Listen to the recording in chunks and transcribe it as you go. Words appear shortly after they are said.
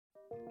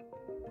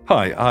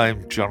Hi,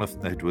 I'm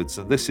Jonathan Edwards,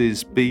 and this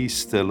is Be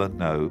Still and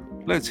Know.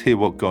 Let's hear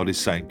what God is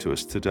saying to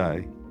us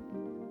today.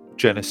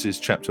 Genesis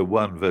chapter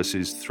 1,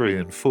 verses 3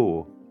 and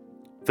 4.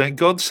 Then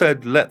God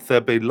said, "Let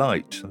there be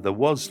light," and there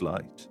was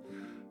light.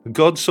 And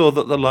God saw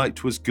that the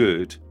light was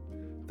good.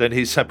 Then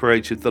he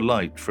separated the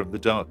light from the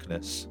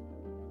darkness.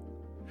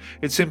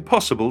 It's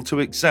impossible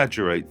to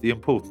exaggerate the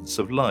importance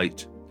of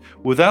light.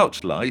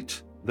 Without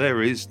light,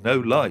 there is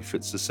no life.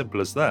 It's as simple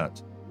as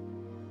that.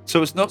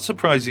 So it's not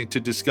surprising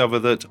to discover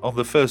that on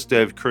the first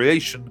day of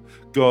creation,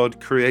 God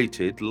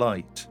created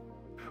light.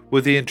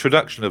 With the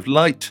introduction of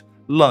light,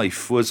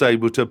 life was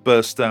able to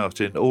burst out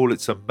in all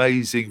its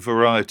amazing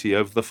variety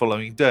over the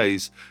following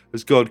days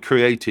as God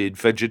created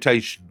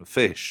vegetation,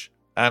 fish,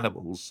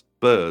 animals,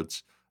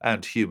 birds,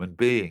 and human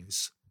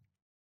beings.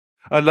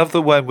 I love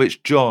the way in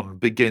which John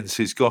begins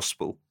his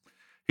gospel.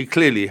 He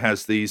clearly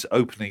has these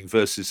opening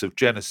verses of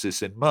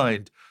Genesis in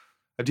mind,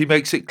 and he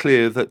makes it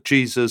clear that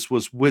Jesus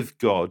was with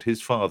God,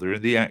 his Father,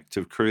 in the act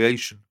of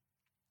creation.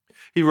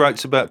 He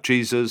writes about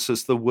Jesus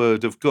as the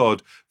Word of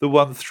God, the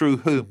one through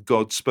whom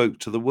God spoke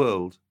to the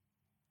world.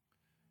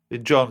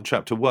 In John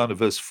chapter 1,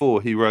 verse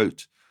 4, he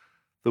wrote,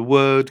 "The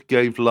Word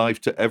gave life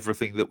to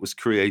everything that was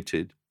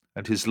created,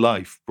 and his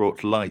life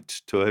brought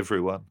light to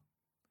everyone."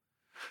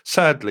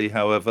 Sadly,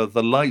 however,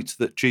 the light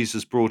that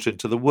Jesus brought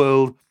into the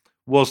world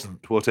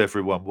wasn't what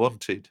everyone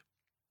wanted.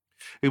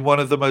 In one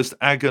of the most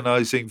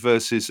agonising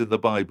verses in the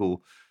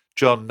Bible,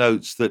 John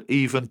notes that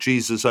even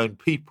Jesus' own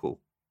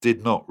people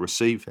did not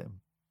receive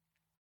him.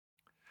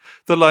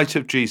 The light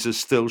of Jesus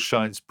still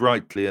shines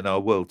brightly in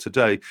our world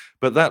today,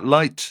 but that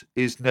light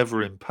is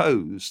never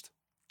imposed.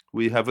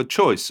 We have a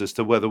choice as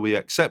to whether we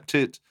accept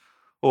it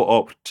or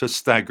opt to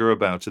stagger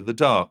about in the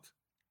dark.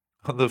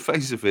 On the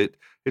face of it,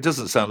 it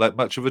doesn't sound like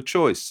much of a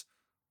choice.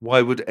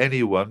 Why would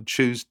anyone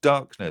choose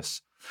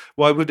darkness?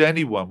 Why would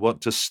anyone want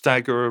to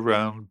stagger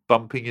around,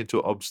 bumping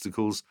into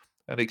obstacles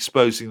and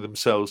exposing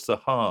themselves to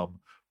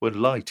harm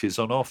when light is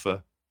on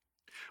offer?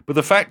 But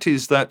the fact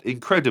is that,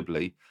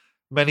 incredibly,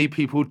 many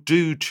people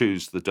do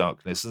choose the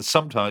darkness, and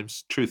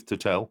sometimes, truth to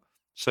tell,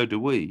 so do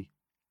we.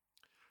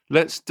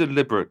 Let's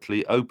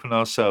deliberately open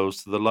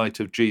ourselves to the light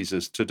of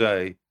Jesus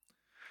today.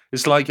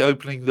 It's like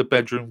opening the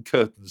bedroom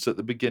curtains at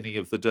the beginning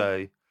of the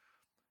day.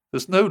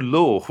 There's no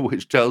law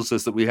which tells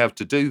us that we have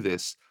to do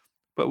this,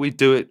 but we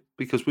do it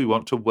because we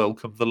want to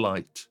welcome the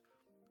light.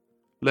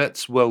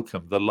 Let's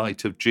welcome the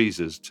light of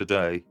Jesus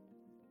today.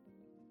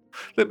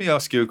 Let me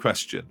ask you a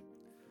question.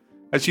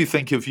 As you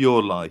think of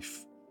your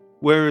life,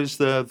 where is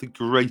there the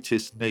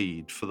greatest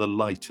need for the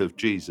light of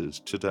Jesus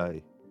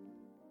today?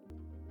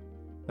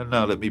 And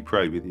now let me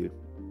pray with you.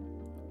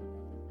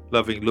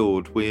 Loving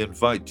Lord, we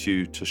invite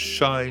you to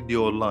shine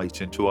your light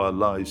into our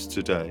lives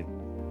today.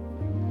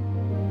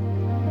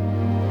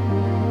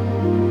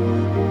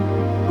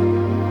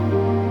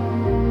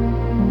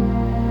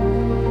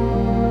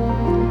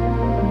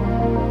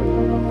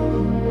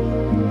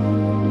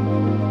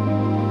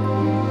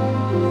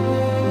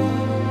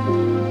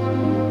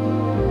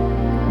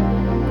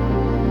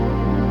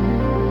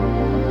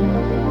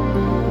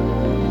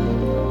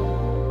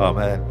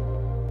 Amen.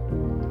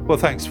 Well,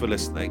 thanks for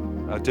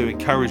listening. I do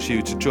encourage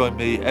you to join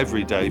me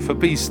every day for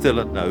Be Still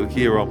and Know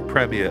here on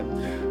Premier.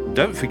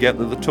 Don't forget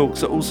that the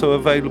talks are also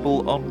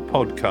available on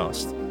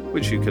podcast,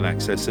 which you can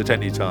access at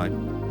any time.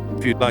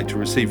 If you'd like to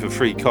receive a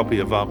free copy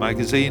of our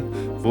magazine,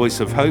 Voice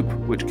of Hope,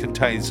 which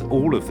contains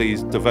all of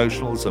these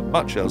devotionals and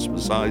much else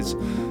besides,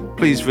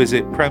 please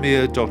visit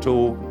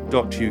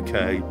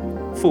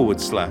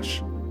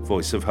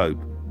premier.org.uk/Voice of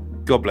Hope.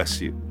 God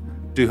bless you.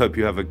 Do hope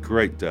you have a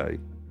great day.